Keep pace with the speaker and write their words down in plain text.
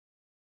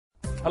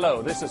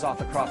Hello, this is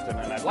Arthur Crofton,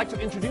 and I'd like to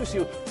introduce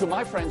you to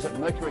my friends at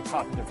Mercury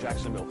Carpet of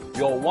Jacksonville,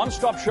 your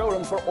one-stop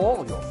showroom for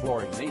all your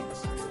flooring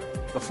needs.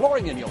 The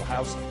flooring in your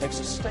house makes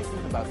a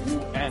statement about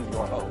you and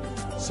your home,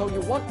 so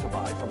you want to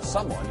buy from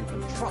someone you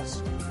can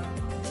trust.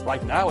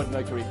 Right now at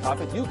Mercury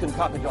Carpet, you can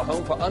carpet your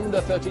home for under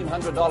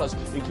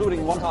 $1,300, including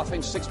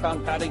 1/2-inch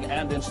 6-pound padding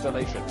and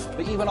installation.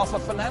 They even offer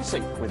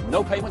financing with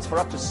no payments for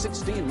up to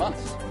 16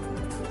 months.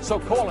 So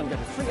call and get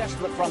a free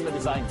estimate from the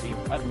design team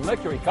at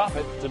Mercury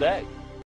Carpet today.